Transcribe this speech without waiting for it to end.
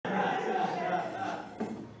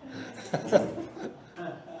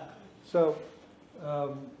So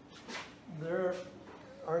there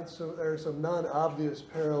are some non-obvious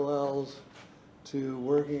parallels to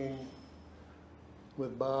working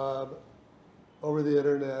with Bob over the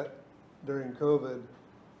internet during COVID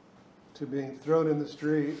to being thrown in the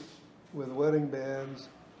street with wedding bands,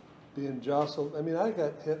 being jostled. I mean, I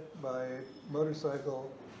got hit by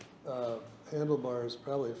motorcycle handlebars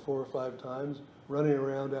probably 4 or 5 times running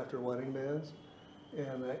around after wedding bands,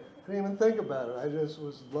 and I didn't even think about it. I just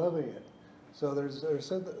was loving it. So there's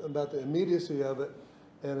something about the immediacy of it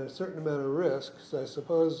and a certain amount of risk. So I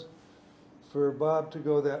suppose for Bob to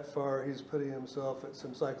go that far, he's putting himself at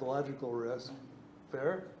some psychological risk.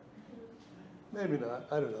 Fair? Maybe not.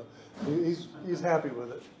 I don't know. He's happy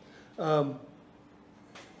with it.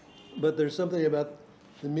 But there's something about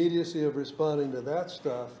the immediacy of responding to that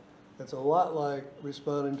stuff that's a lot like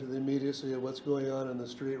responding to the immediacy of what's going on in the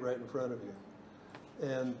street right in front of you.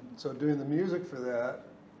 And so doing the music for that,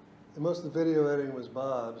 and most of the video editing was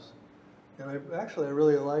Bob's, and I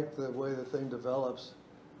really like the way the thing develops,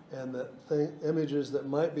 and that images that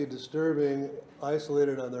might be disturbing,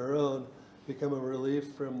 isolated on their own, become a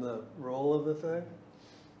relief from the role of the thing.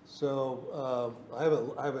 So I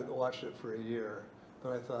haven't watched it for a year,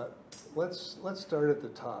 but I thought, let's start at the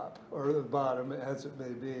top, or the bottom, as it may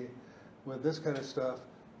be, with this kind of stuff,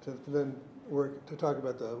 to then work to talk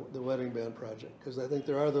about the wedding band project, because I think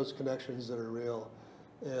there are those connections that are real,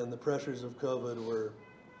 and the pressures of COVID were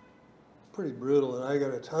pretty brutal, and I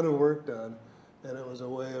got a ton of work done, and it was a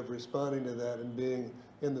way of responding to that and being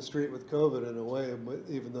in the street with COVID in a way,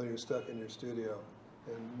 even though you're stuck in your studio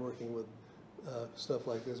and working with stuff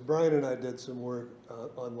like this. Brian and I did some work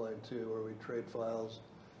online too, where we trade files,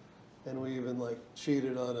 and we even like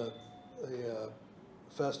cheated on a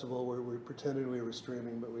festival where we pretended we were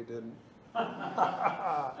streaming, but we didn't.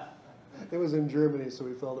 It was in Germany, so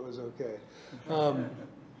we felt it was okay.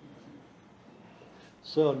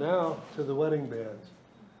 So now to the wedding bands.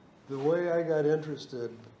 The way I got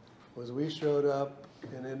interested was we showed up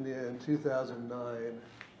in India in 2009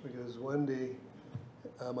 because Wendy,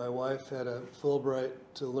 my wife, had a Fulbright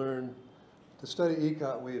to study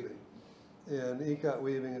ikat weaving. And ikat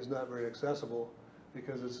weaving is not very accessible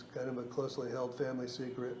because it's kind of a closely held family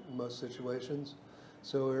secret in most situations.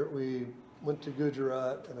 So we went to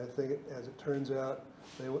Gujarat, and I think, as it turns out,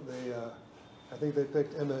 I think they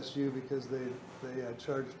picked MSU because they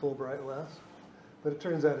charged Fulbright less. But it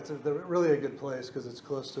turns out it's really a good place because it's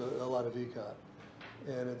close to a lot of ikat.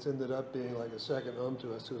 And it's ended up being like a second home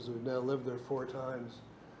to us because we've now lived there 4 times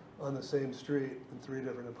on the same street in 3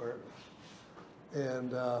 different apartments.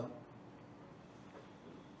 And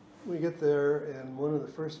we get there, and one of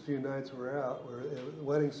the first few nights we're out, the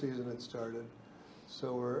wedding season had started,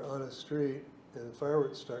 so we're on a street, and the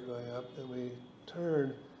fireworks start going up, and we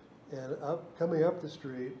turn, and coming up the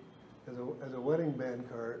street as a wedding band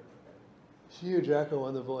cart, huge echo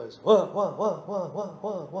on the voice, wah, wah, wah, wah, wah,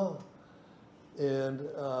 wah, wah. And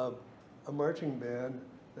a marching band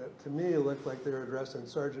that to me looked like they were dressed in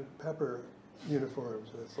Sergeant Pepper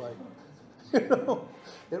uniforms. And it's like,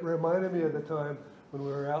 it reminded me of the time when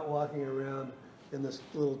we were out walking around in this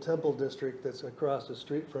little temple district that's across the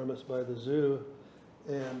street from us by the zoo,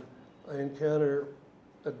 and I encounter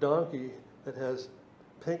a donkey that has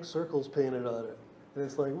pink circles painted on it. And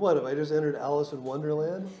it's like, what, have I just entered Alice in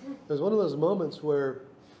Wonderland? It was one of those moments where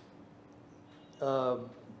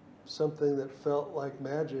something that felt like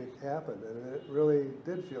magic happened, and it really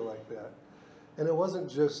did feel like that. And it wasn't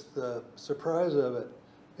just the surprise of it,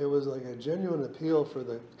 it was like a genuine appeal for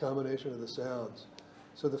the combination of the sounds.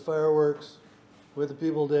 So the fireworks, with the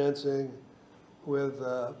people dancing, with,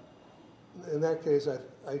 in that case,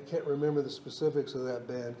 I can't remember the specifics of that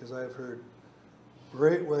band because I've heard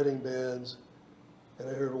great wedding bands, and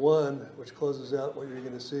I heard one, which closes out what you're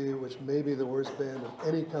going to see, which may be the worst band of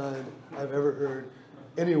any kind I've ever heard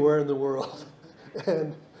anywhere in the world.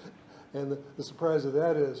 and the surprise of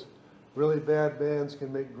that is really bad bands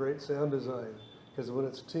can make great sound design, because when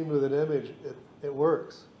it's teamed with an image, it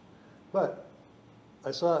works. But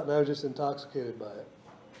I saw it and I was just intoxicated by it.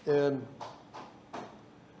 And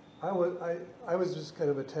I was just kind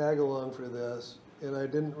of a tag along for this, and I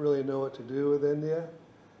didn't really know what to do with India.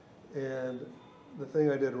 And the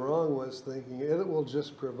thing I did wrong was thinking it will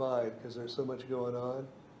just provide, because there's so much going on.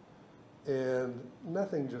 And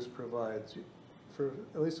nothing just provides.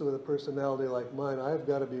 At least with a personality like mine, I've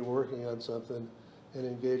got to be working on something and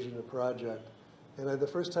engaged in a project. And the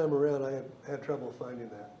first time around, I had trouble finding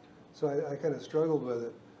that. So I kind of struggled with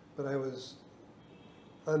it, but I was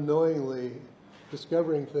unknowingly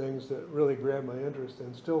discovering things that really grabbed my interest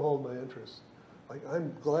and still hold my interest. like,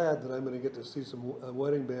 I'm glad that I'm going to get to see some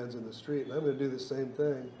wedding bands in the street, and I'm going to do the same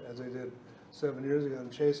thing as I did 7 years ago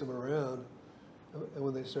and chase them around, and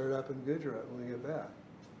when they start up in Gujarat when we get back.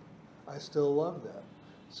 I still love that.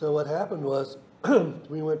 So what happened was,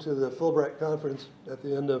 we went to the Fulbright conference at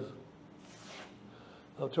the end of,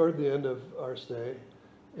 toward the end of our stay,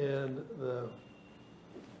 and the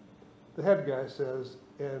head guy says,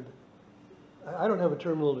 and I don't have a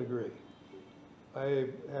terminal degree. I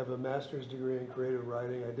have a master's degree in creative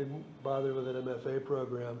writing. I didn't bother with an MFA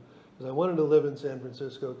program because I wanted to live in San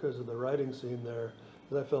Francisco because of the writing scene there,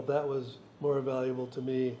 because I felt that was more valuable to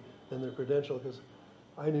me than the credential, because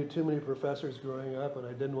I knew too many professors growing up and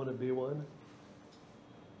I didn't want to be one.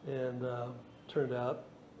 And turned out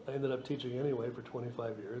I ended up teaching anyway for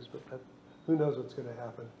 25 years, but who knows what's going to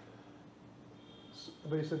happen.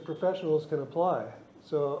 But he said professionals can apply.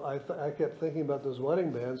 So I kept thinking about those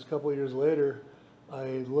wedding bands. A couple of years later,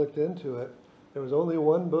 I looked into it. There was only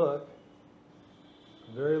one book,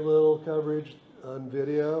 very little coverage on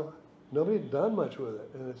video. Nobody had done much with it.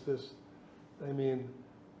 And it's this, I mean,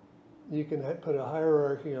 you can put a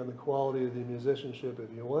hierarchy on the quality of the musicianship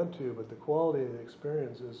if you want to, but the quality of the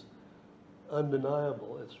experience is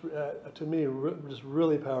undeniable. It's, to me, just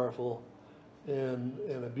really powerful and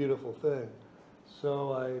a beautiful thing.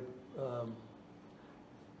 So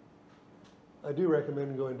I do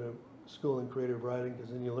recommend going to school in creative writing, because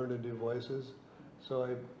then you learn to do voices. So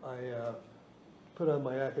I put on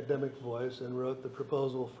my academic voice and wrote the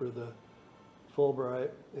proposal for the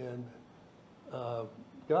Fulbright and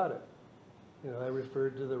got it. You know, I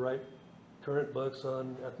referred to the right current books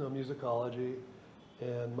on ethnomusicology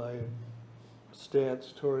and my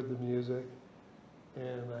stance toward the music,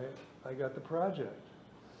 and I got the project.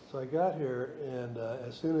 So I got here, and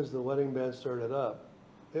as soon as the wedding band started up,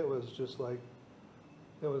 it was just like,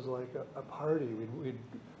 it was like a party. We'd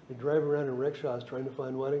drive around in rickshaws trying to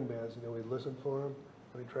find wedding bands. You know, we'd listen for them,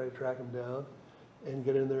 and we'd try to track them down and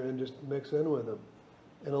get in there and just mix in with them.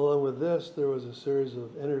 And along with this, there was a series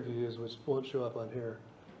of interviews, which won't show up on here,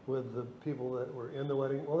 with the people that were in the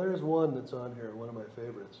wedding. Well, there's one that's on here, one of my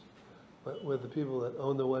favorites, but with the people that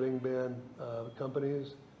own the wedding band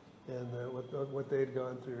companies and what they'd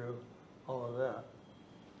gone through, all of that.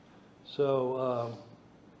 So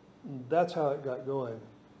that's how it got going,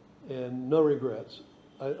 and no regrets.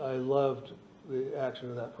 I loved the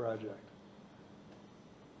action of that project.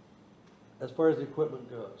 As far as the equipment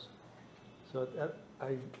goes, so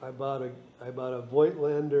I bought a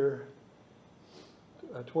Voigtlander,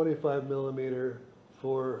 a 25 millimeter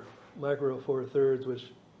for micro 4/3,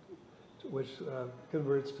 which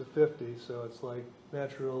converts to 50, so it's like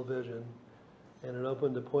natural vision, and it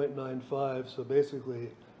opened to 0.95. So basically,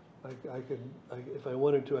 if I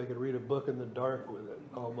wanted to, I could read a book in the dark with it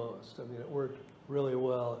almost. I mean, it worked really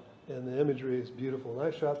well, and the imagery is beautiful.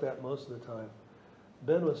 And I shot that most of the time.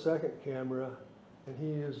 Ben was second camera. And he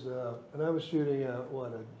used, and I was shooting a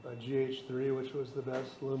GH3, which was the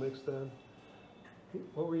best Lumix then.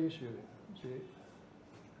 What were you shooting? G6?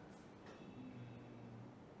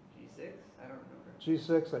 I don't remember.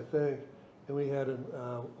 G6, I think. And we had an,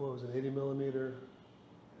 what was it, 80 millimeter?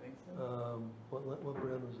 I think so. What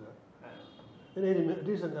brand was that? I don't know. A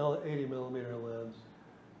decent 80 millimeter lens,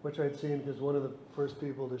 which I'd seen because one of the first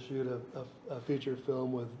people to shoot a feature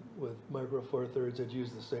film with micro 4/3 had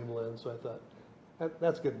used the same lens, so I thought,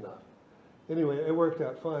 that's good enough. Anyway, it worked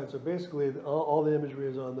out fine. So basically, all the imagery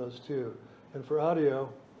is on those two. And for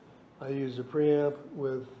audio, I used a preamp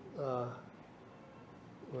with the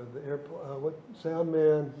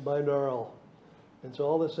Soundman binaural. And so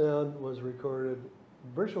all the sound was recorded.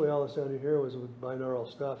 Virtually all the sound you hear was with binaural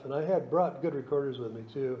stuff. And I had brought good recorders with me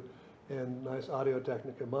too, and nice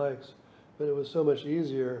Audio-Technica mics. But it was so much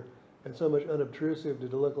easier and so much unobtrusive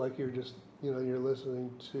to look like you're just, you know, you're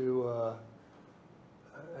listening to.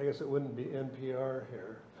 I guess it wouldn't be NPR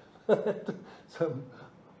here. Some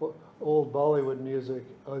old Bollywood music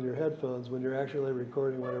on your headphones when you're actually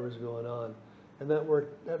recording whatever's going on. And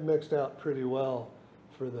that mixed out pretty well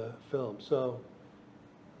for the film. So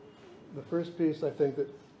the first piece I think that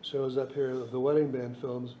shows up here of the wedding band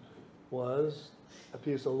films was a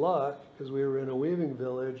piece of luck, because we were in a weaving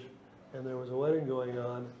village and there was a wedding going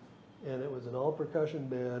on, and it was an all percussion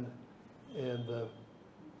band, and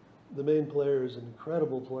the main player is an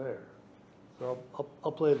incredible player. So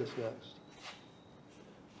I'll play this next.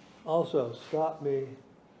 Also, stop me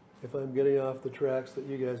if I'm getting off the tracks that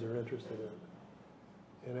you guys are interested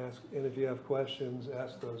in. And if you have questions,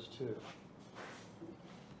 ask those too.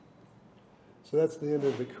 So that's the end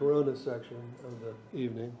of the Corona section of the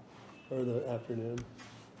evening, or the afternoon.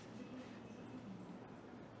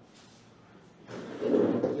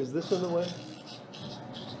 Is this in the way?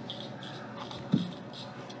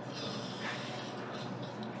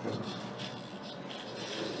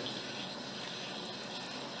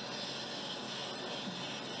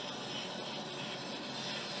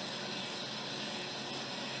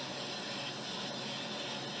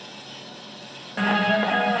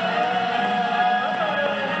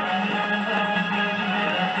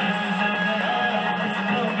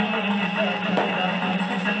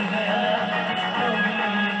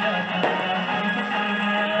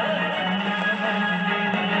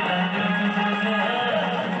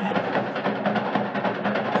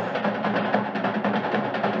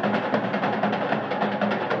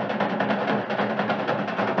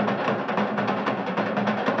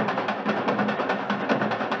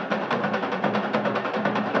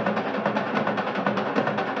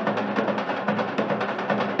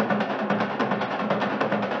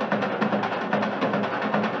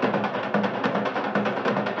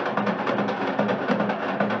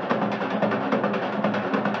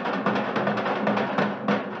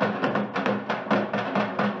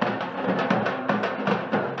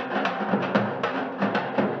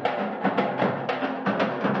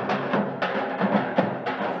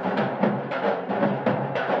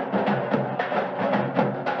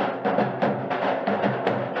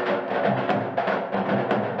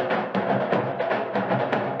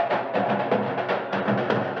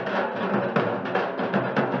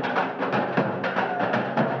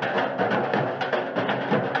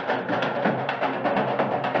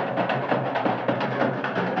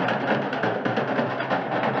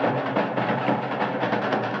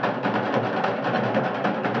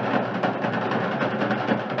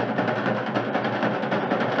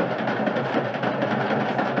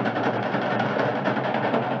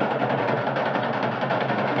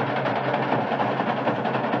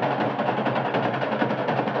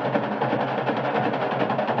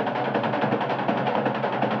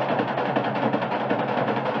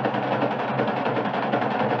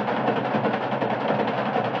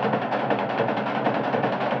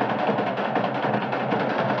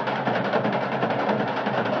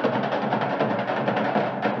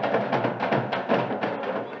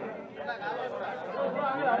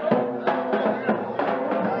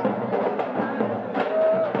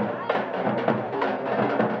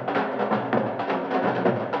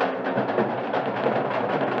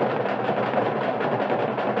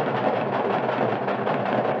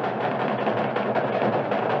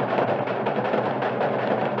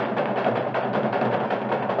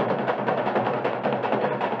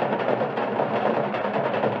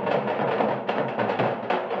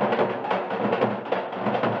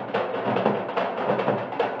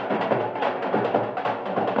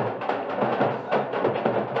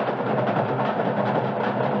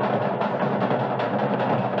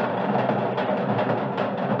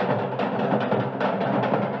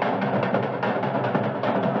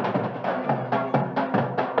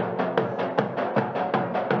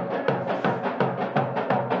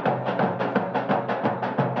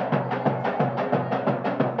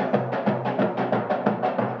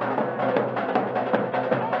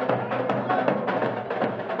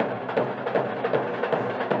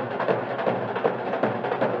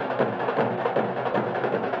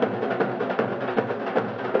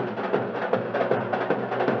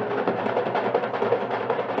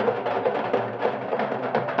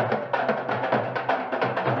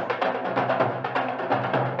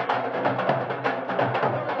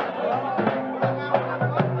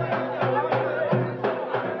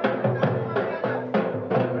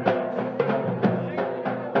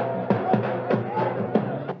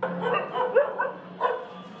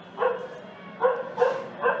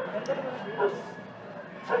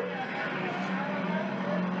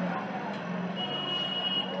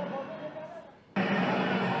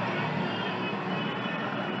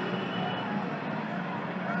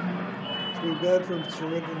 we've gone from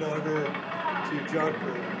Surrendranagar to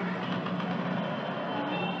Jodhpur.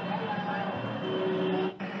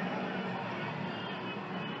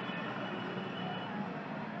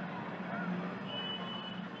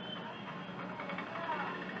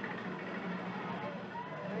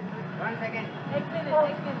 One second.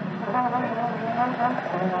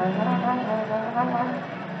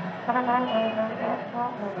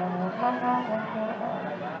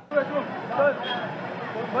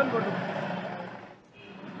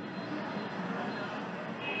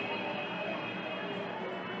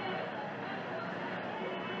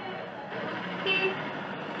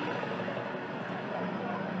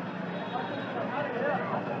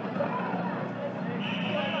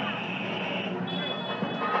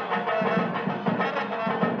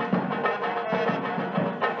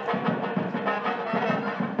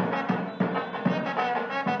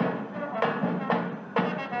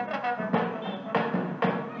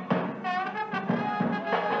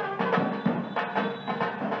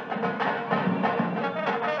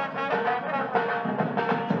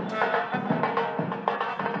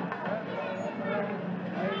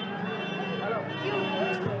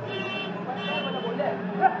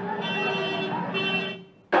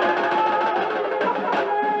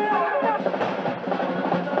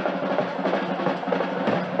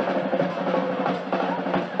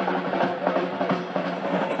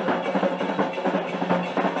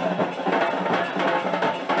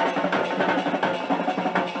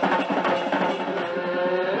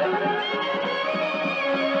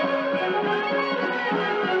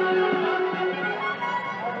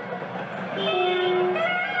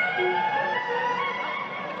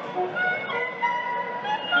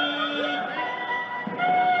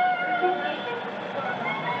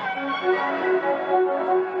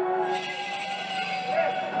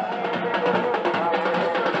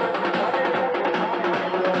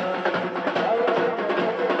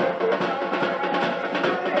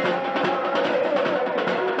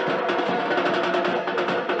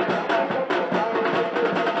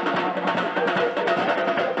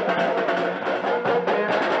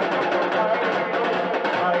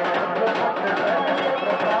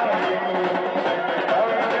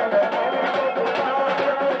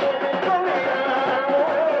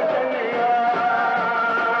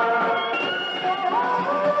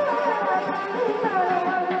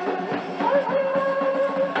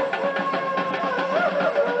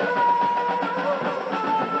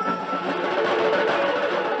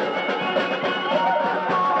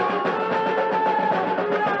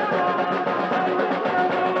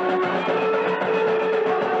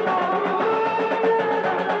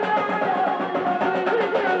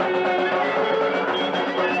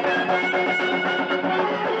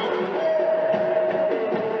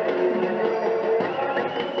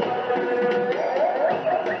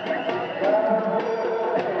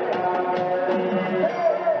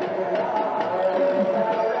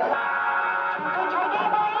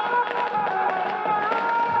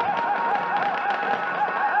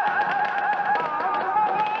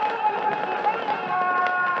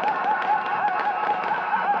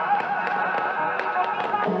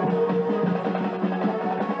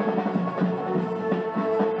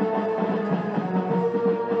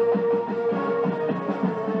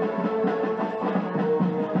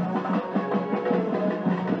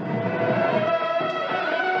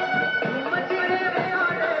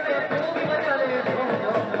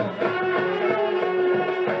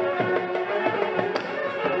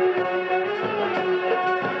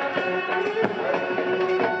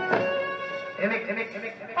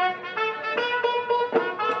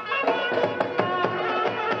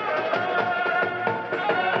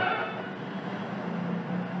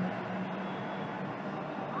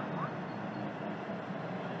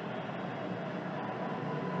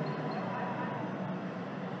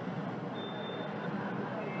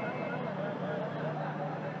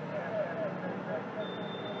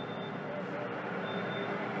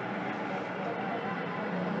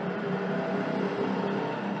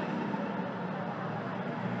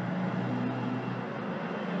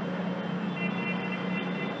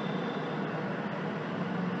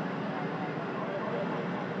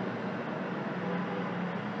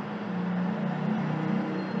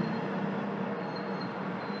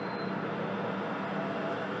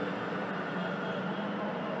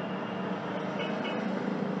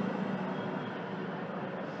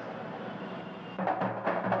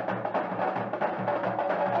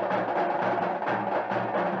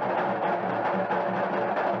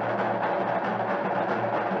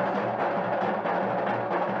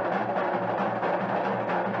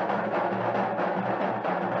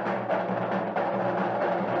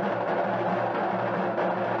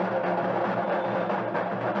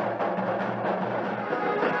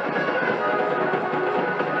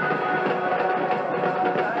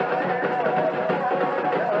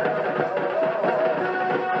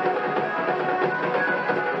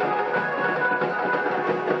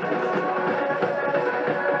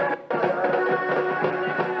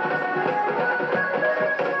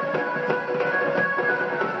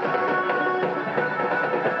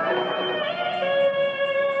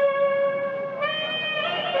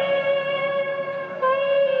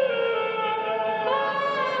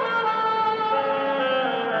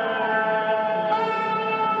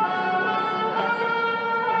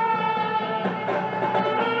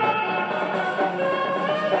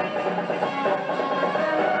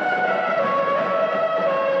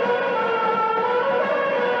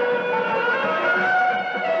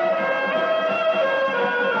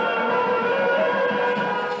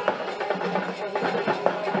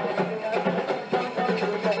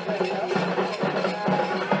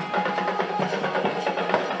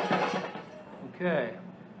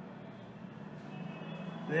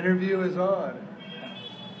 was on,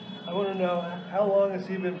 I want to know how long has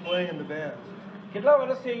he been playing in the band? કેટલા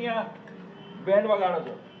વર્ષથી અહીંયા band વગાડો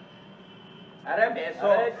છો? અરે બેસો.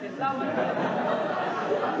 કેટલા વર્ષ?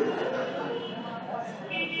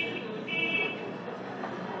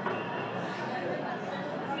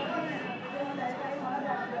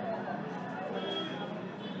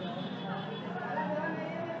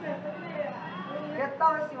 કેટલા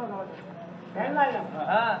વર્ષથી વગાડો છો? Band line?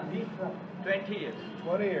 હા, 20 years.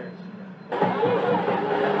 20 years.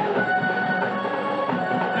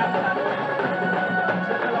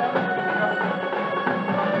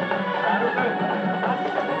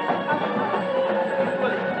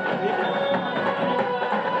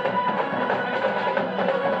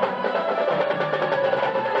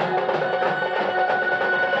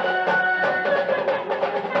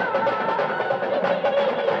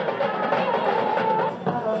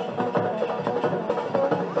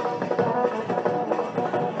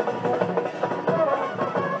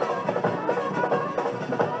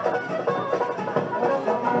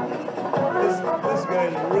 This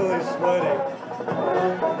guy's really sweaty.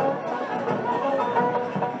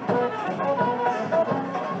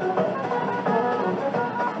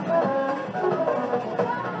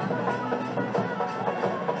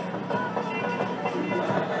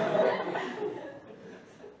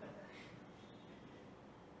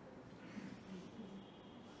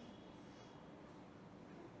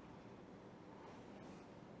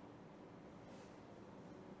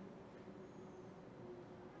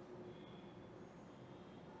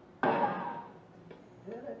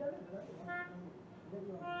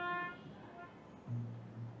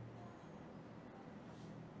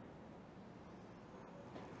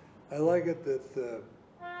 I like it that the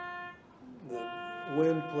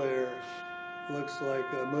wind player looks like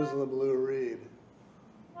Muslim Lou Reed,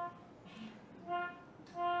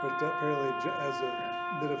 which apparently, as a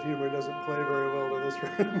bit of humor, doesn't play very well to this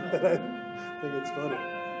room, but I think it's funny.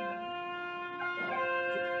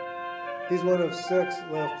 He's one of 6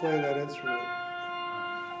 left playing that instrument.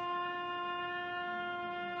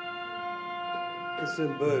 It's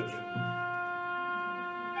in Budge.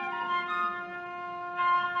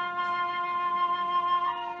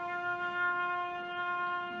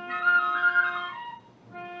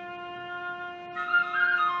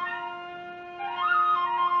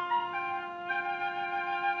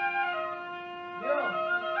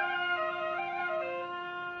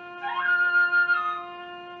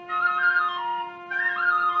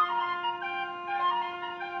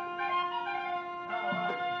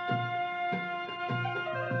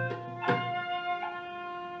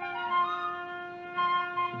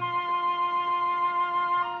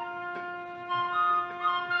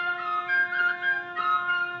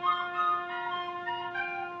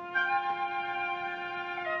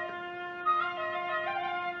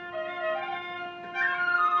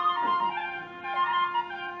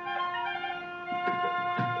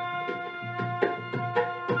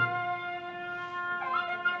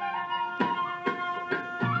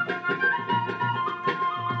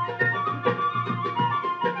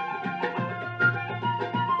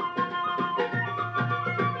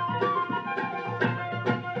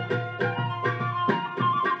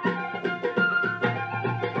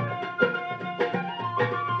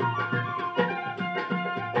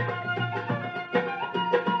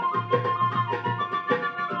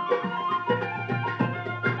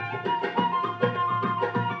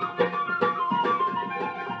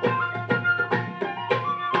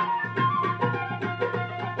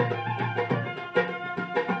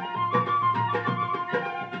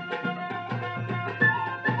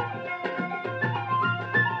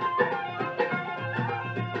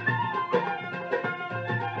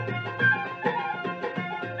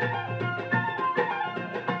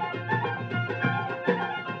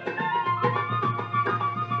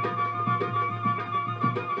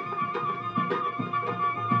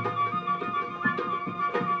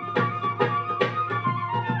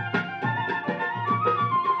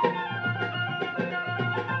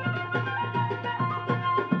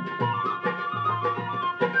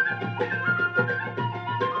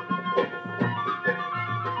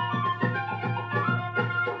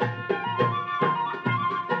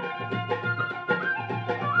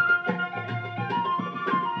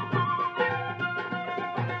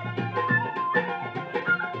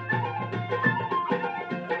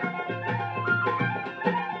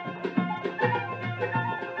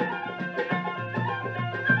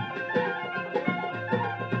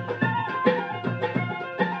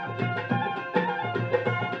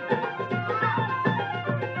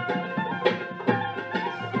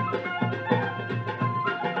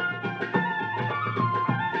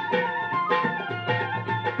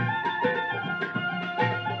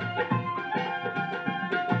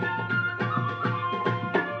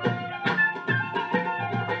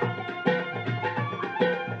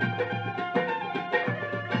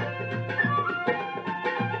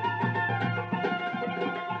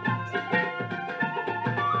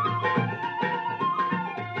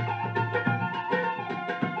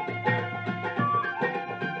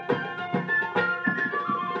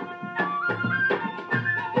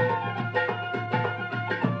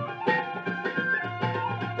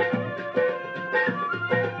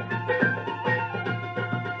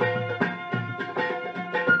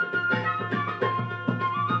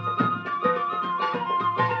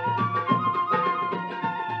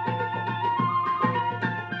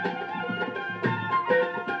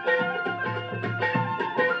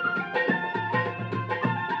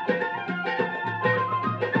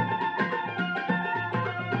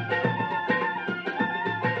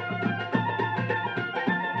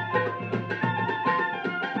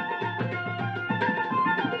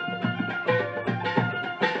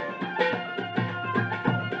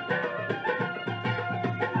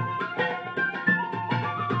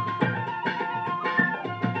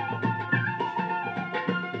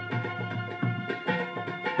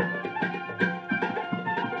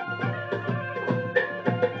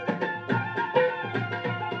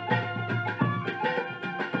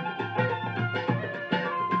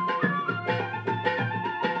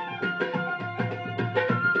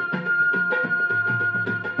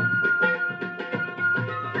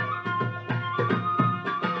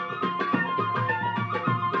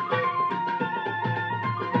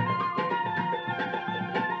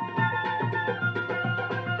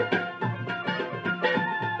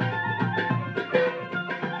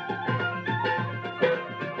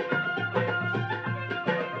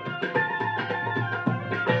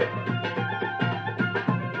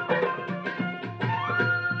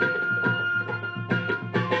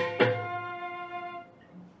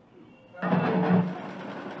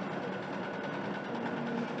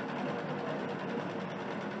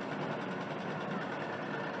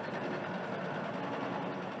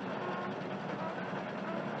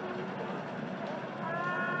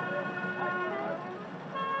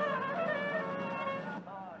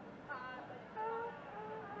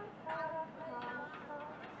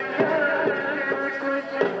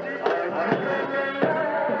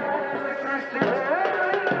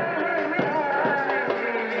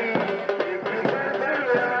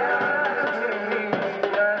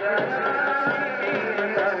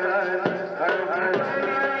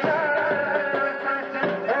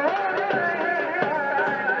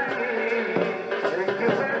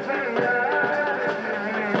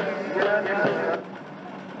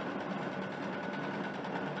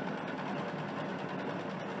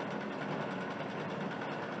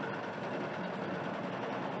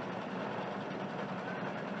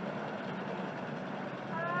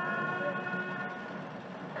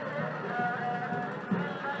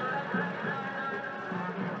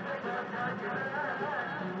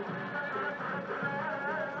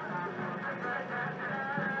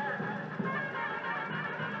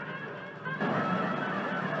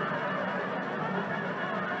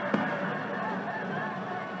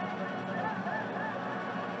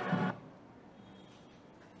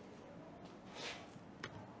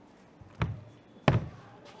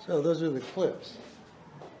 So those are the clips.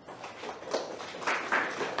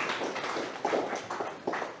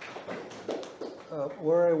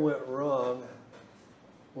 Where I went wrong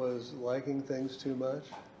was liking things too much.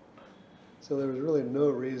 So there was really no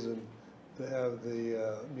reason to have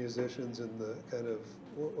the musicians in the kind of,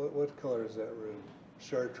 what color is that room?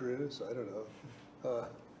 Chartreuse? I don't know.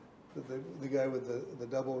 The guy with the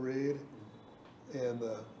double reed and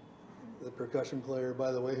the percussion player,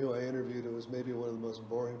 by the way, who I interviewed, it was maybe one of the most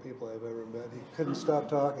boring people I've ever met. He couldn't stop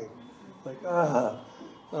talking, like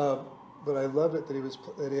but I loved it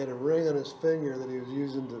that he had a ring on his finger that he was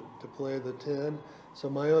using to play the 10.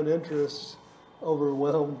 So my own interests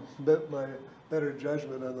overwhelmed my better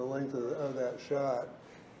judgment on the length of that shot,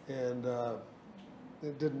 and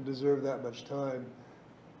it didn't deserve that much time.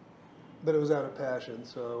 But it was out of passion.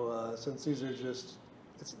 So since these are just,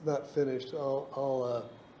 it's not finished, I'll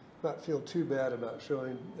not feel too bad about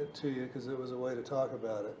showing it to you, because it was a way to talk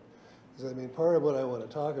about it. Because I mean, part of what I want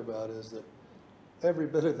to talk about is that every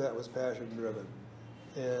bit of that was passion driven.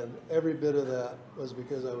 And every bit of that was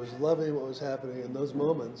because I was loving what was happening in those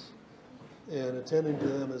moments and attending to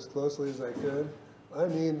them as closely as I could. I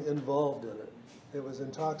mean, involved in it. It was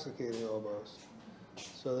intoxicating almost.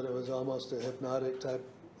 So that it was almost a hypnotic type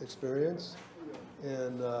experience,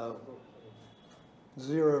 and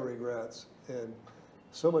zero regrets, and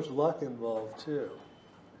so much luck involved too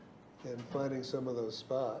in finding some of those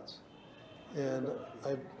spots. And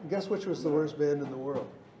I guess which was the worst band in the world?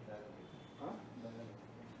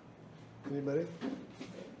 Anybody?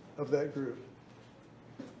 Of that group?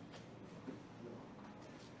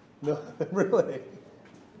 No, really.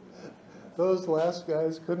 Those last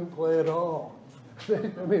guys couldn't play at all.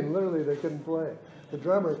 I mean, literally, they couldn't play. The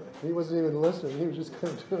drummer, he wasn't even listening. He was just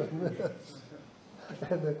kind of doing this.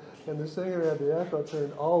 And the singer had the echo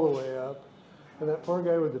turned all the way up. And that poor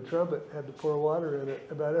guy with the trumpet had to pour water in it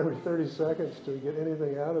about every 30 seconds to get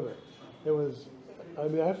anything out of it. It was, I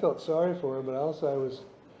mean, I felt sorry for him, but also I was,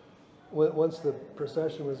 once the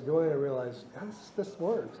procession was going, I realized, this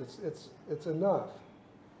works. It's enough.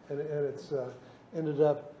 And it's ended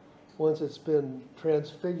up, once it's been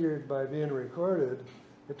transfigured by being recorded,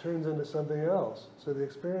 it turns into something else. So the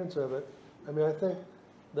experience of it, I mean, I think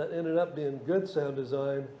that ended up being good sound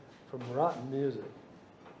design from rotten music.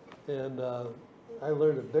 And I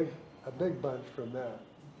learned a big bunch from that.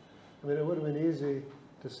 I mean, it would have been easy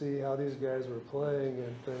to see how these guys were playing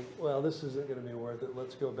and think, well, this isn't going to be worth it.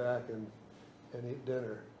 Let's go back and eat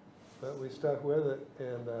dinner. But we stuck with it,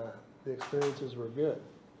 and the experiences were good.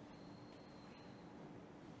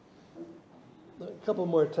 A couple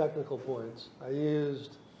more technical points. I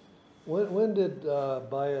used, when did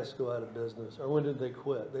Bias go out of business? Or when did they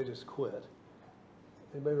quit? They just quit.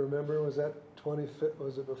 Anybody remember? Was it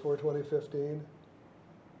before 2015?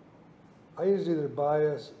 I used either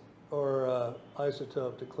Bias or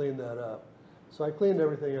Isotope to clean that up. So I cleaned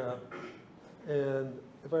everything up. And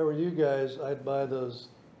if I were you guys, I'd buy those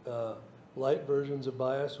light versions of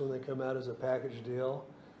Bias when they come out as a package deal,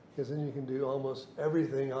 because then you can do almost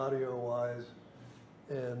everything audio-wise,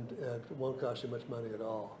 and it won't cost you much money at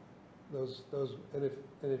all. And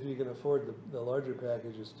if you can afford the larger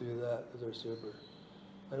packages, do that, because they're super.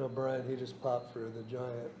 I know Brian, he just popped for the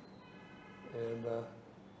Giant, and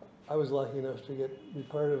I was lucky enough to be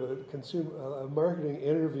part of a marketing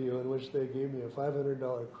interview in which they gave me a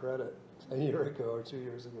 $500 credit a year ago or 2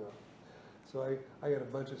 years ago. So I got a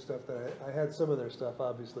bunch of stuff that I had some of their stuff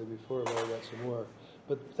obviously before, but I got some more.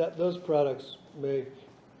 But those products make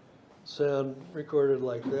sound recorded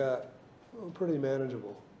like that pretty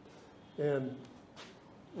manageable. And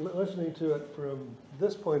listening to it from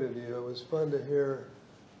this point of view, it was fun to hear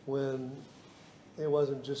when it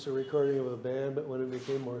wasn't just a recording of a band, but when it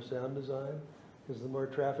became more sound design, because the more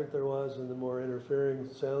traffic there was and the more interfering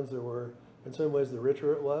sounds there were, in some ways the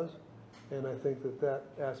richer it was. And I think that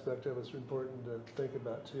aspect of it's important to think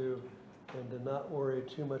about too, and to not worry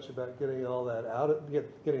too much about getting all that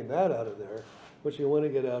getting that out of there. What you want to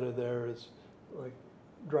get out of there is like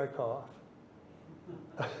dry cough.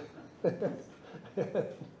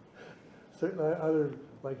 Certainly other,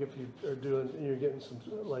 like if you are you're getting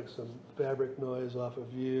some fabric noise off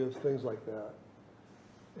of you, things like that.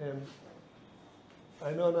 And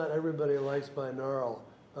I know not everybody likes binaural,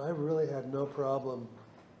 but I really had no problem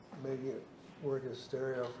making it work as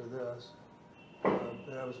stereo for this.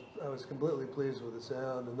 And I was completely pleased with the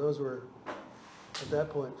sound. And those were, at that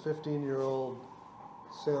point, 15-year-old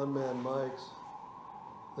Soundman mics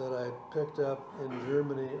that I picked up in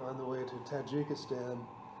Germany on the way to Tajikistan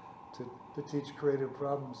to teach creative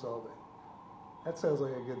problem solving. That sounds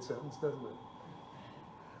like a good sentence, doesn't it?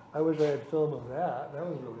 I wish I had film of that. That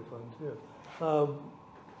was really fun too.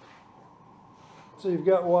 So you've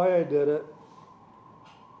got why I did it.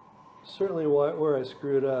 Certainly where I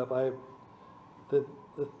screwed up. The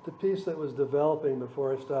piece that was developing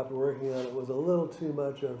before I stopped working on it was a little too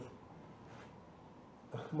much of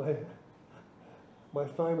my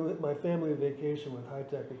family vacation with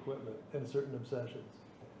high-tech equipment and certain obsessions.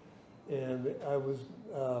 And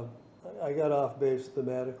I got off base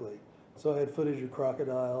thematically. So I had footage of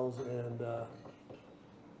crocodiles and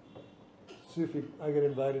Sufi. I got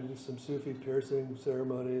invited to some Sufi piercing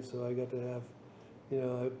ceremonies, so I got to have, you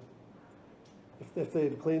know, if they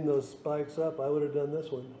had cleaned those spikes up, I would have done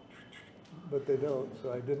this one. But they don't,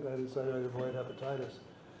 so I didn't. I decided I'd avoid hepatitis.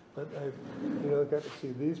 But I, got to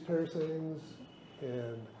see these piercings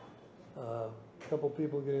and a couple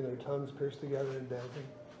people getting their tongues pierced together and dancing.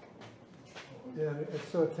 And it's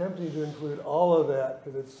so tempting to include all of that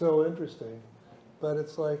because it's so interesting. But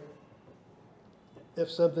it's like, if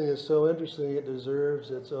something is so interesting, it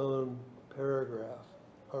deserves its own paragraph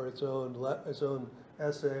or its own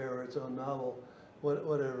essay or its own novel,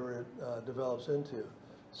 whatever it develops into.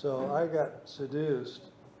 So I got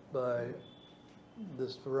seduced by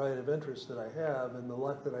this variety of interests that I have and the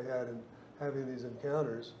luck that I had in having these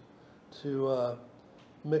encounters to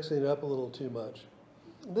mixing it up a little too much.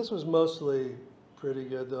 This was mostly pretty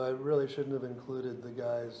good, though I really shouldn't have included the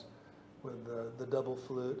guys with the double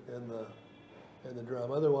flute and the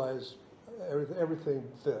drum. Otherwise, everything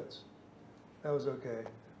fits. That was okay.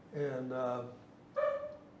 And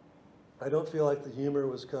I don't feel like the humor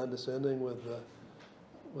was condescending with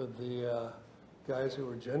the guys who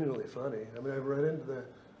were genuinely funny. I mean,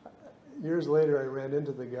 years later, I ran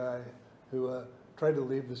into the guy who tried to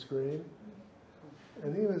leave the screen.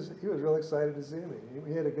 And he was real excited to see me.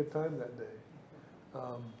 He had a good time that day.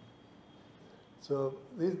 So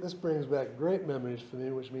this brings back great memories for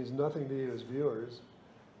me, which means nothing to you as viewers.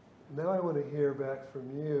 Now I want to hear back from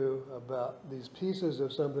you about these pieces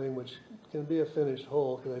of something which can be a finished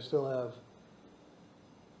whole, because I still have,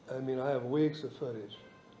 I have weeks of footage.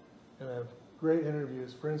 And I have great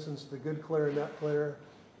interviews. For instance, the good clarinet player,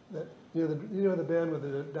 that the band with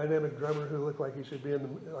the dynamic drummer who looked like he should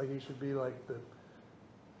be like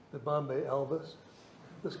the Bombay Elvis.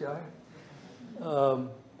 This guy,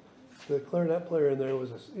 the clarinet player in there he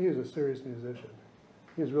was a serious musician.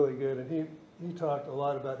 He was really good, and he talked a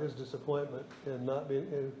lot about his disappointment in not being.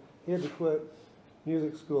 And he had to quit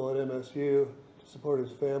music school at MSU to support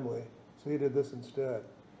his family, so he did this instead.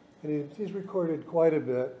 And he's recorded quite a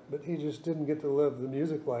bit, but he just didn't get to live the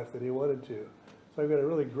music life that he wanted to. So I've got a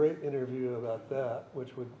really great interview about that,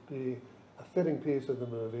 which would be a fitting piece of the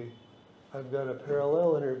movie. I've got a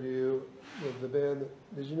parallel interview with the band.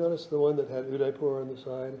 Did you notice the one that had Udaipur on the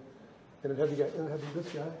side? And it had this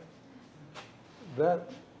guy?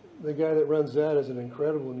 The guy that runs that is an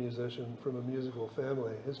incredible musician from a musical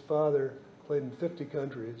family. His father played in 50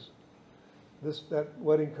 countries. That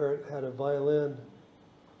wedding cart had a violin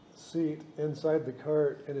seat inside the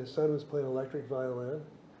cart, and his son was playing electric violin.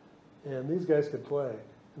 And these guys could play.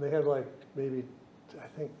 And they had maybe, I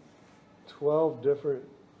think, 12 different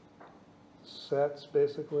sets,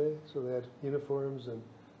 basically. So they had uniforms and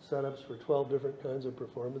setups for 12 different kinds of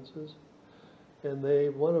performances. And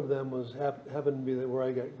one of them happened to be where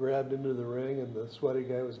I got grabbed into the ring and the sweaty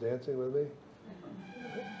guy was dancing with me.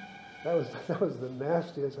 That was the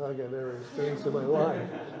nastiest hug I've ever experienced in my life.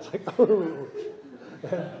 It's like, oh.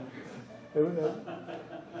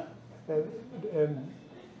 And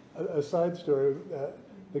a side story,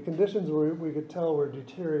 the conditions we could tell were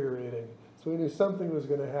deteriorating. So we knew something was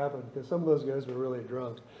going to happen because some of those guys were really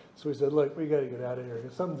drunk. So we said, look, we got to get out of here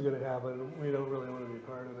because something's going to happen and we don't really want to be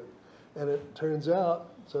part of it. And it turns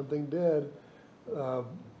out something did. The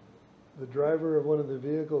driver of one of the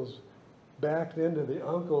vehicles backed into the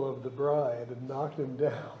uncle of the bride and knocked him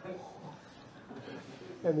down.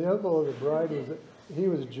 And the uncle of the bride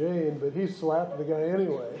was Jane, but he slapped the guy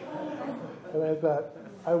anyway. And I thought,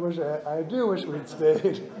 I do wish we'd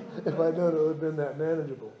stayed if I'd known it would have been that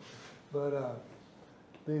manageable. But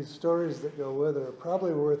these stories that go with it are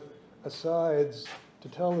probably worth asides to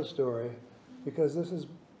tell the story, because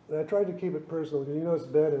and I tried to keep it personal, because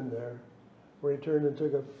it's Ben in there, where he turned and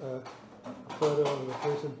took a photo of the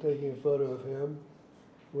person taking a photo of him,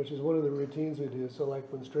 which is one of the routines we do. So like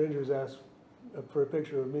when strangers ask for a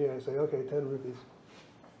picture of me, I say, okay, 10 rupees.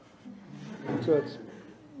 So it's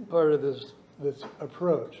part of this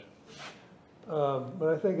approach. But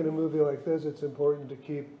I think in a movie like this, it's important to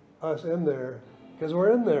keep us in there, because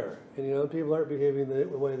we're in there. And people aren't behaving the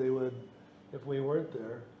way they would if we weren't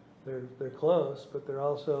there. They're close, but they're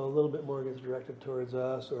also a little bit more gets directed towards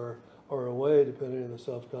us or away, depending on the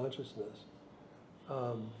self-consciousness.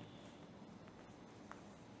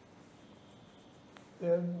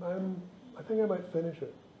 and I think I might finish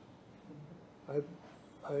it.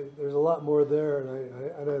 There's a lot more there, and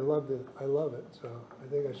I love it. So I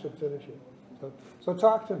think I should finish it. So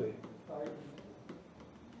talk to me.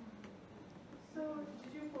 So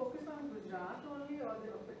did you focus on Gujarat only, or a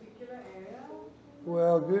particular area?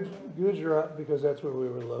 Well, Gujarat, because that's where we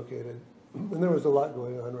were located, and there was a lot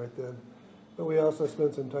going on right then. But we also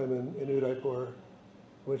spent some time in Udaipur,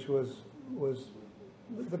 which was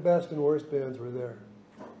the best and worst bands were there.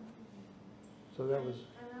 So that was.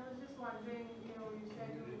 And I was just wondering, you said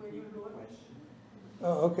you wrote.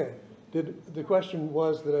 Oh, okay. The question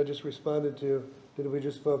was that I just responded to, did we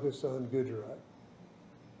just focus on Gujarat?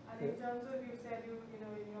 And in terms of, you said in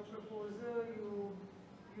your proposal,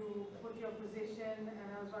 you put your position,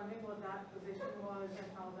 and I was wondering what that position was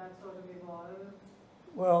and how that sort of evolved.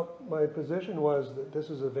 Well, my position was that this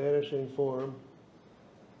is a vanishing form.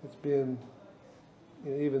 It's being,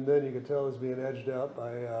 even then you could tell it's being edged out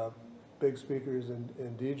by big speakers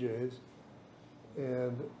and DJs.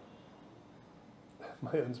 And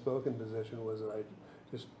my unspoken position was that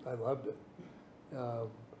I loved it. And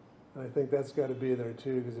I think that's got to be there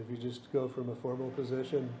too, because if you just go from a formal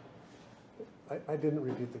position, I didn't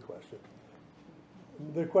repeat the question.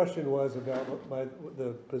 The question was about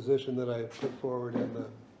the position that I put forward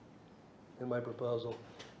in my proposal.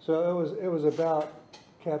 So it was about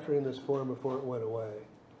capturing this form before it went away.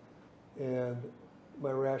 And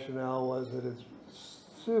my rationale was that it's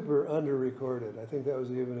super under-recorded. I think that was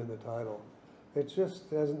even in the title. It just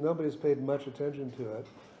hasn't, nobody's paid much attention to it.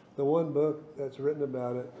 The one book that's written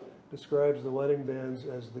about it describes the wedding bands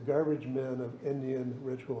as the garbage men of Indian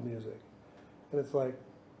ritual music. And it's like,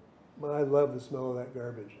 I love the smell of that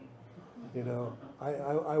garbage.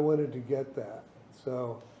 I wanted to get that.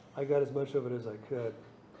 So I got as much of it as I could.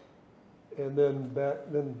 And then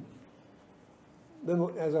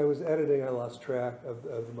as I was editing, I lost track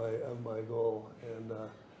of my goal, and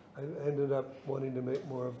I ended up wanting to make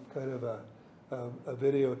more of kind of a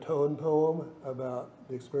video tone poem about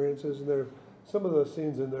the experiences, and some of those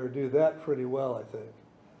scenes in there do that pretty well, I think.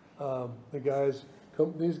 The guys,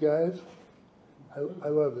 these guys, I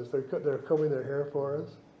love this. They're combing their hair for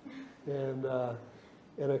us, and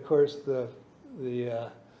of course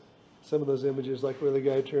some of those images, like where the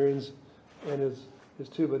guy turns and his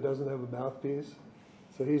tuba doesn't have a mouthpiece,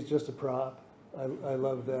 so he's just a prop. I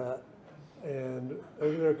love that, and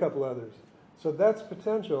there are a couple others. So that's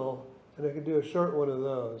potential, and I could do a short one of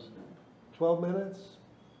those. 12 minutes?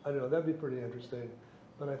 I don't know, that'd be pretty interesting.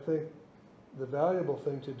 But I think the valuable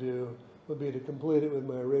thing to do would be to complete it with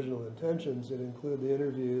my original intentions and include the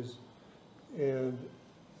interviews, and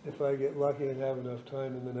if I get lucky and have enough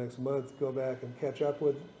time in the next month, go back and catch up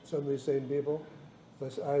with some of these same people.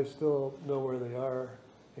 I still know where they are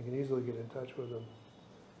and can easily get in touch with them.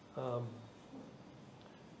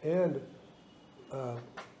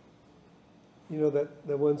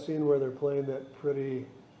 That one scene where they're playing that pretty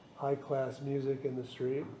high-class music in the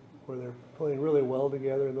street, where they're playing really well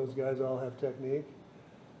together and those guys all have technique.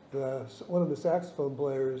 One of the saxophone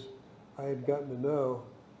players I had gotten to know,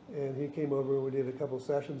 and he came over and we did a couple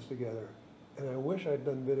sessions together. And I wish I'd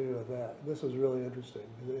done video of that. This was really interesting.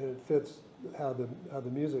 And it fits how the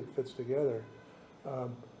music fits together.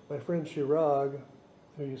 My friend Chirag,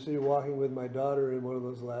 who you see walking with my daughter in one of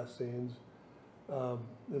those last scenes,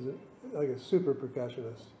 is like a super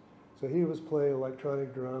percussionist. So he was playing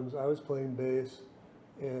electronic drums, I was playing bass,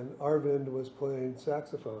 and Arvind was playing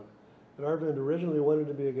saxophone. And Arvind originally wanted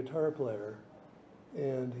to be a guitar player,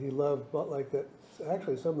 and he loved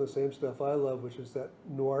actually some of the same stuff I love, which is that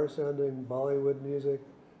noir-sounding Bollywood music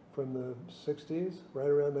from the 60s, right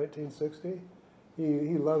around 1960.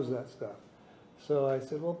 He loves that stuff. So I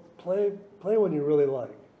said, well, play one you really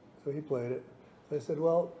like. So he played it. I said,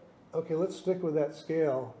 well, okay, let's stick with that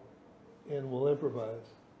scale, and we'll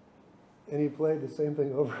improvise. And he played the same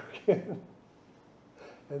thing over again.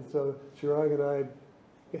 And so Chirag and I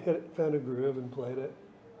found a groove and played it.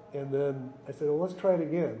 And then I said, well, let's try it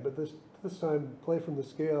again, but this time play from the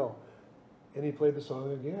scale. And he played the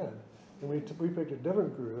song again. And we picked a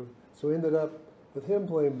different groove, so we ended up with him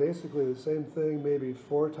playing basically the same thing maybe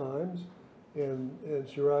 4 times, and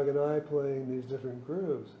Chirag and I playing these different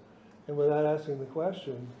grooves. And without asking the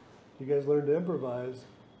question, you guys learn to improvise?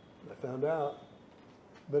 I found out.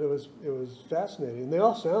 But it was fascinating. And they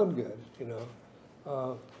all sound good,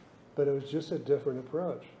 but it was just a different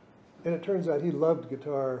approach. And it turns out he loved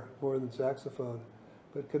guitar more than saxophone,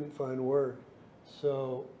 but couldn't find work.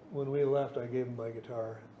 So when we left, I gave him my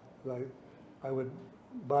guitar. I would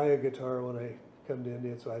buy a guitar when I come to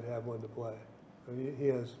India, so I'd have one to play. I mean, he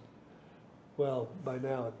has, well, by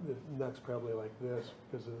now the neck's probably like this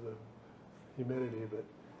because of humidity, but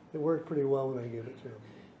it worked pretty well when I gave it to him.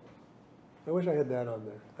 I wish I had that on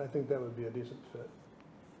there. I think that would be a decent fit.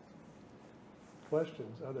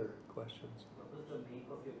 Questions? Other questions? What was the make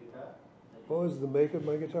of your guitar? What was the make of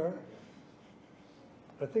my guitar?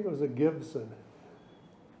 I think it was a Gibson.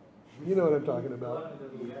 You know what I'm talking about.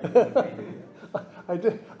 I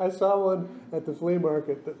did. I saw one at the flea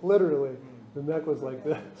market that literally the neck was like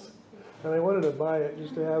this, and I wanted to buy it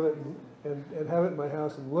just to have it and have it in my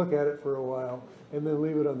house and look at it for a while, and then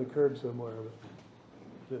leave it on the curb somewhere.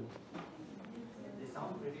 But They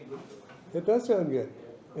sound pretty good. it does sound good.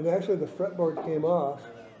 And actually, the fretboard came off,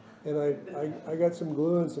 and I got some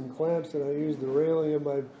glue and some clamps, and I used the railing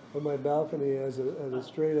of my balcony as a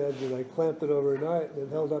straight edge, and I clamped it overnight, and it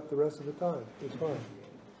held up the rest of the time. It's fine.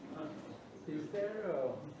 Is there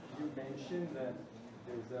you mentioned that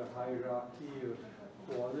there's a hierarchy of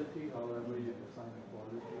quality, however you define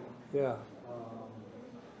quality. Yeah.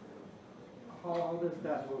 How does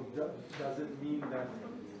that work? Does it mean that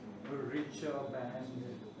a richer band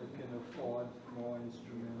that can afford more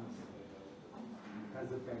instruments has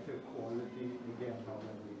a better quality? Again,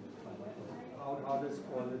 however you define it. How does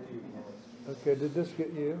quality work? Okay, did this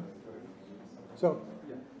get you? So,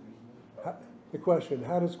 Yeah. the question,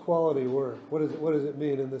 how does quality work? What does it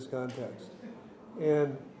mean in this context?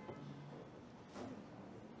 And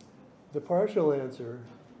the partial answer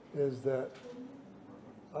is that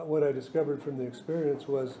what I discovered from the experience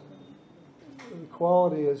was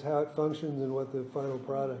quality is how it functions and what the final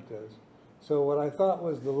product is. So what I thought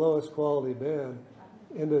was the lowest quality band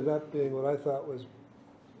ended up being what I thought was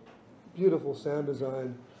beautiful sound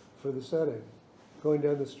design for the setting. Going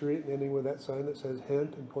down the street and ending with that sign that says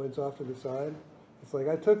hint and points off to the side. It's like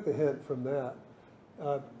I took the hint from that.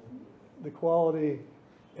 The quality,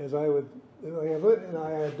 as I would, like I went and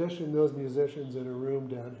I auditioned those musicians in a room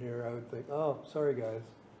down here, I would think, oh, sorry guys.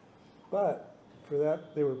 But for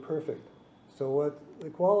that, they were perfect. So what the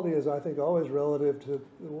quality is, I think, always relative to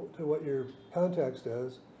what your context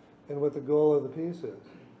is and what the goal of the piece is.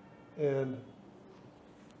 And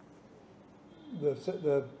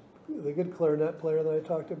the good clarinet player that I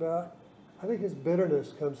talked about, I think his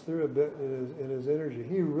bitterness comes through a bit in his energy.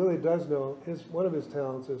 He really does know, one of his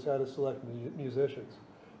talents is how to select musicians.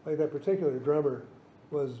 Like that particular drummer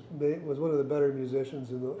was one of the better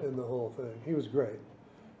musicians in the whole thing. He was great.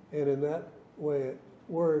 And in that way it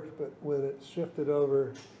worked, but when it shifted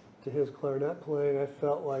over to his clarinet playing, I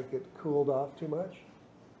felt like it cooled off too much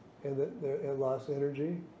and that it lost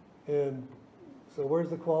energy. And so where's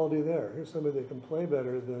the quality there? Here's somebody that can play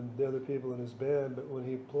better than the other people in his band, but when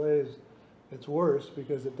he plays, it's worse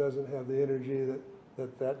because it doesn't have the energy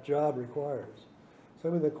that job requires. So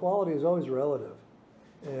I mean, the quality is always relative.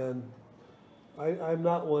 And I'm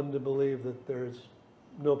not one to believe that there's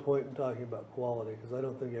no point in talking about quality because I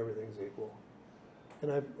don't think everything's equal.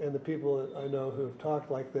 And the people that I know who have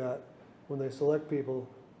talked like that, when they select people,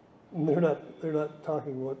 they're not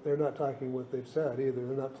talking what they've said either.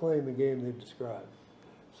 They're not playing the game they've described.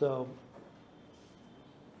 So,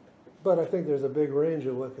 but I think there's a big range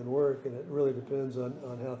of what can work, and it really depends on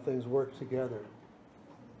how things work together.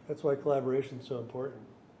 That's why collaboration is so important.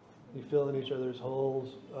 You fill in each other's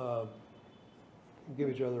holes, give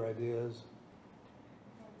each other ideas.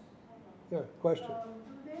 Yeah, question.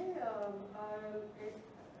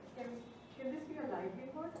 Can this be a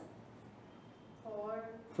livelihood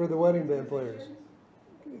for the wedding band players?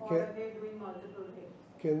 Or are they doing multiple things?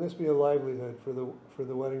 Can this be a livelihood for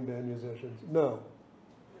the wedding band musicians? No.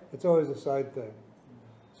 It's always a side thing.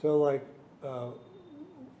 So like,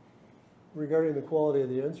 regarding the quality of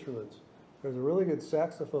the instruments, there's a really good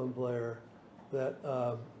saxophone player that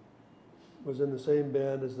was in the same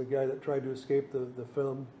band as the guy that tried to escape the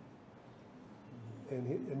film.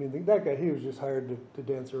 And that guy, he was just hired to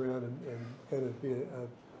dance around and kind of be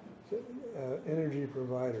an energy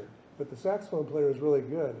provider. But the saxophone player was really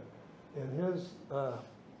good. And his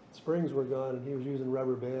springs were gone, and he was using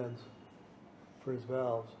rubber bands for his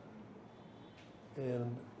valves.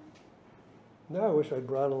 And now I wish I'd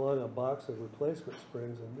brought along a box of replacement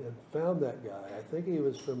springs and found that guy. I think he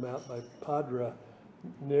was from out by Padra,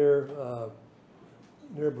 near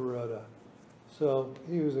Baroda. So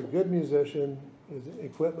he was a good musician. His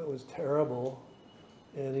equipment was terrible,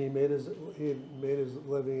 and he had made his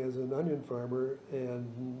living as an onion farmer,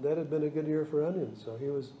 and that had been a good year for onions. So he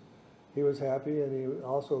was happy, and he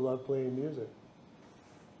also loved playing music.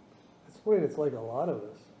 It's like a lot of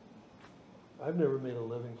us. I've never made a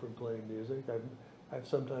living from playing music. I've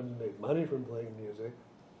sometimes made money from playing music,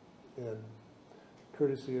 and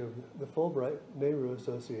courtesy of the Fulbright Nehru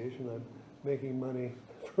Association, I'm making money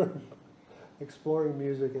from exploring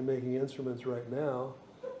music and making instruments right now.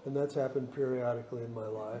 and that's happened periodically in my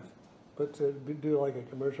life. But to do like a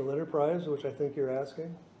commercial enterprise, which I think you're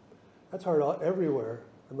asking, that's hard everywhere,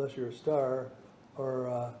 unless you're a star,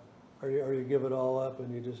 or you give it all up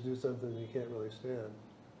and you just do something you can't really stand.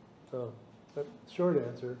 So, but short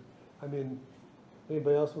answer. I mean,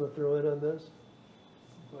 anybody else want to throw in on this?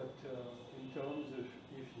 But in terms of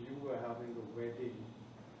if you were having a wedding,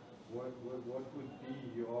 what would be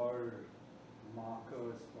your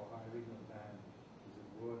markers for hiring a band? Is it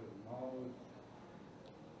word of mouth?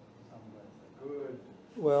 Some guys are good.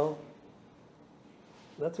 Well,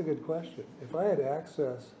 that's a good question. If I had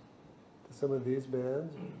access to some of these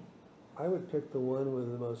bands, I would pick the one with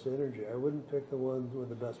the most energy. I wouldn't pick the one with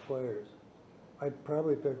the best players. I'd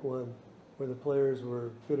probably pick one where the players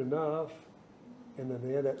were good enough and then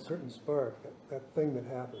they had that certain spark, that thing that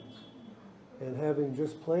happens. And having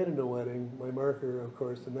just played in a wedding, my marker, of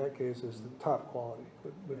course, in that case is the top quality,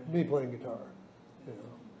 with me playing guitar. You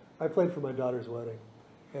know, I played for my daughter's wedding,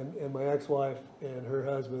 and my ex-wife and her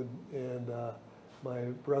husband and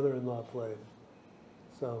my brother-in-law played.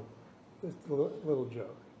 So, it's a little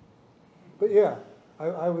joke. But yeah,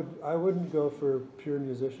 I wouldn't go for pure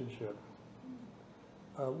musicianship.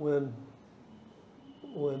 When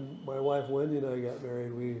my wife Wendy and I got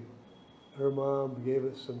married, her mom gave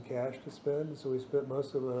us some cash to spend, so we spent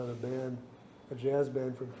most of it on a jazz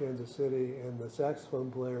band from Kansas City, and the saxophone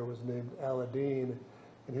player was named Aladdin,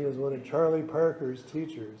 and he was one of Charlie Parker's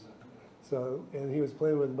teachers. So, and he was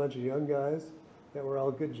playing with a bunch of young guys that were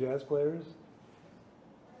all good jazz players.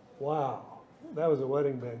 Wow, that was a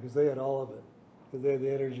wedding band, because they had all of it. Because they had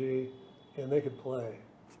the energy, and they could play.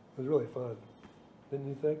 It was really fun. Didn't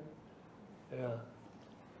you think? Yeah.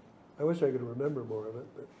 I wish I could remember more of it,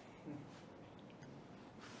 but.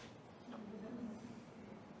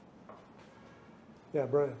 Yeah,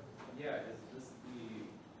 Brian. Yeah, is this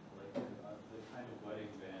the kind of wedding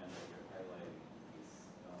band that you're highlighting in these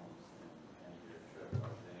films and your trip?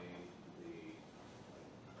 Are they the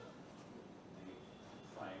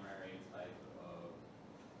primary type of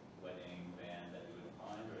wedding band that you would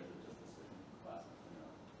find, or is it just a certain class,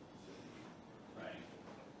 certain rank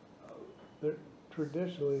of They're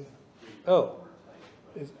traditionally. performer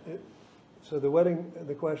type? So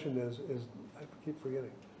the question is, I keep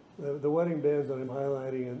forgetting. The wedding bands that I'm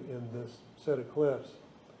highlighting in this set of clips,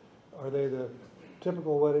 are they the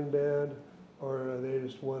typical wedding band, or are they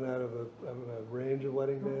just one out of a range of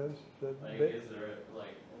wedding bands? Is there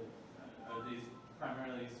are these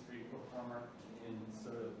primarily street performer in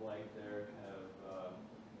sort of like their kind of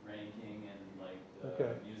ranking and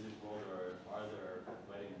Okay. music world, or are there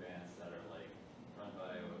wedding bands that are like run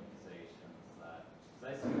by organizations that? Because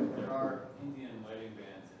I see there are Indian wedding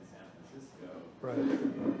bands in San Francisco. Right. And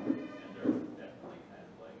they're definitely kind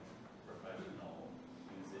of like professional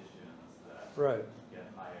musicians that Right.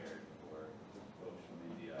 get hired for folks from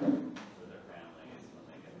India for their families when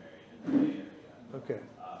they get married in the Bay Area. Okay.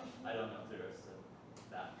 I don't know if there's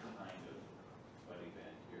that kind of wedding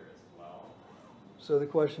band here as well. So the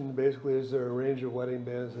question basically is there a range of wedding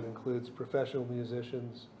bands that includes professional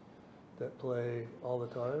musicians that play all the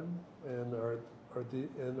time, and are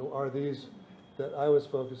these that I was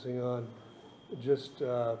focusing on just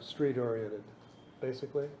street oriented,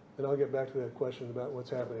 basically? And I'll get back to that question about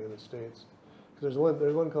what's happening in the States. Because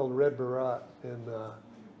there's one called Red Barat in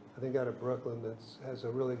I think out of Brooklyn that has a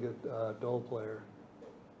really good dole player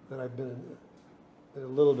that I've been a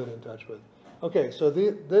little bit in touch with. Okay, so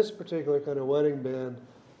this particular kind of wedding band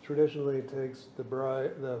traditionally takes the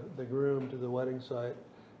groom to the wedding site,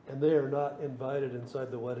 and they are not invited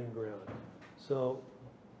inside the wedding ground. So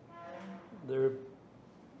they're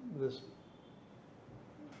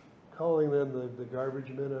calling them the garbage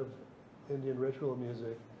men of Indian ritual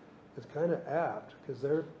music is kind of apt, because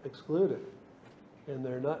they're excluded and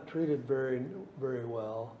they're not treated very, very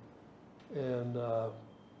well, and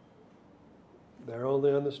they're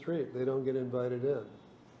only on the street. They don't get invited in.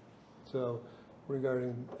 So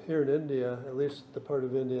regarding here in India, at least the part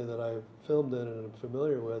of India that I filmed in and I'm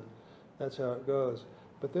familiar with, that's how it goes.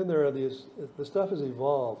 But then there are the stuff has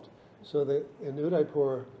evolved. So that in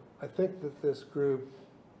Udaipur, I think that this group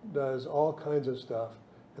does all kinds of stuff,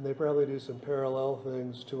 and they probably do some parallel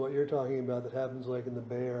things to what you're talking about that happens like in the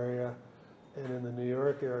Bay Area and in the New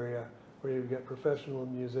York area, where you've got professional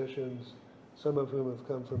musicians, some of whom have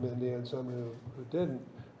come from India and some who didn't,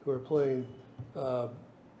 who are playing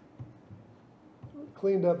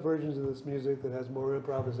cleaned up versions of this music that has more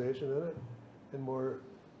improvisation in it and more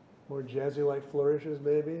jazzy-like flourishes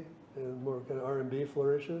maybe, and more kind of R&B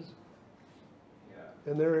flourishes.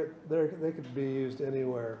 And they could be used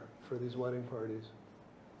anywhere for these wedding parties.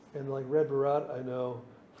 And like Red Barat, I know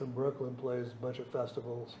from Brooklyn plays a bunch of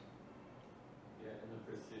festivals. Yeah, in the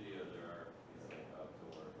Presidio there are these like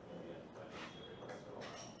outdoor Indian weddings that are going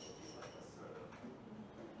around. There'll be like a sort of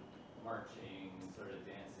marching, sort of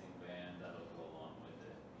dancing band that'll go along with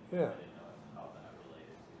it. Yeah. I didn't know how that related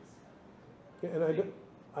to this kind of. Yeah,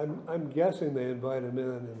 and I'm guessing they invite them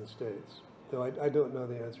in the States, though I don't know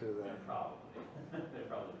the answer to that. Yeah, probably. They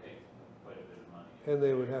probably pay quite a bit of money. And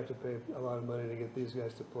they would have to pay a lot of money to get these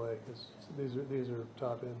guys to play, because these are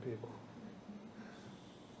top end people.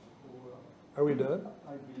 Are we done?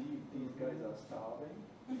 I believe these guys are starving.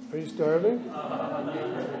 Are you starving?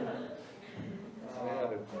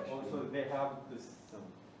 Also, they have this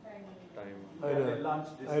I their know. lunch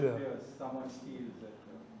I know. disappears. Someone steals it.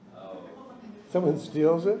 Oh. Someone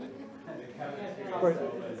steals it? Right.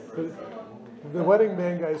 The wedding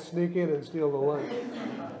band guys sneak in and steal the lunch.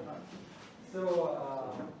 So,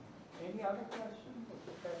 any other questions?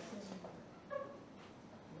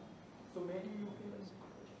 So maybe you can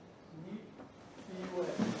meet, see you at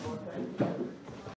what time?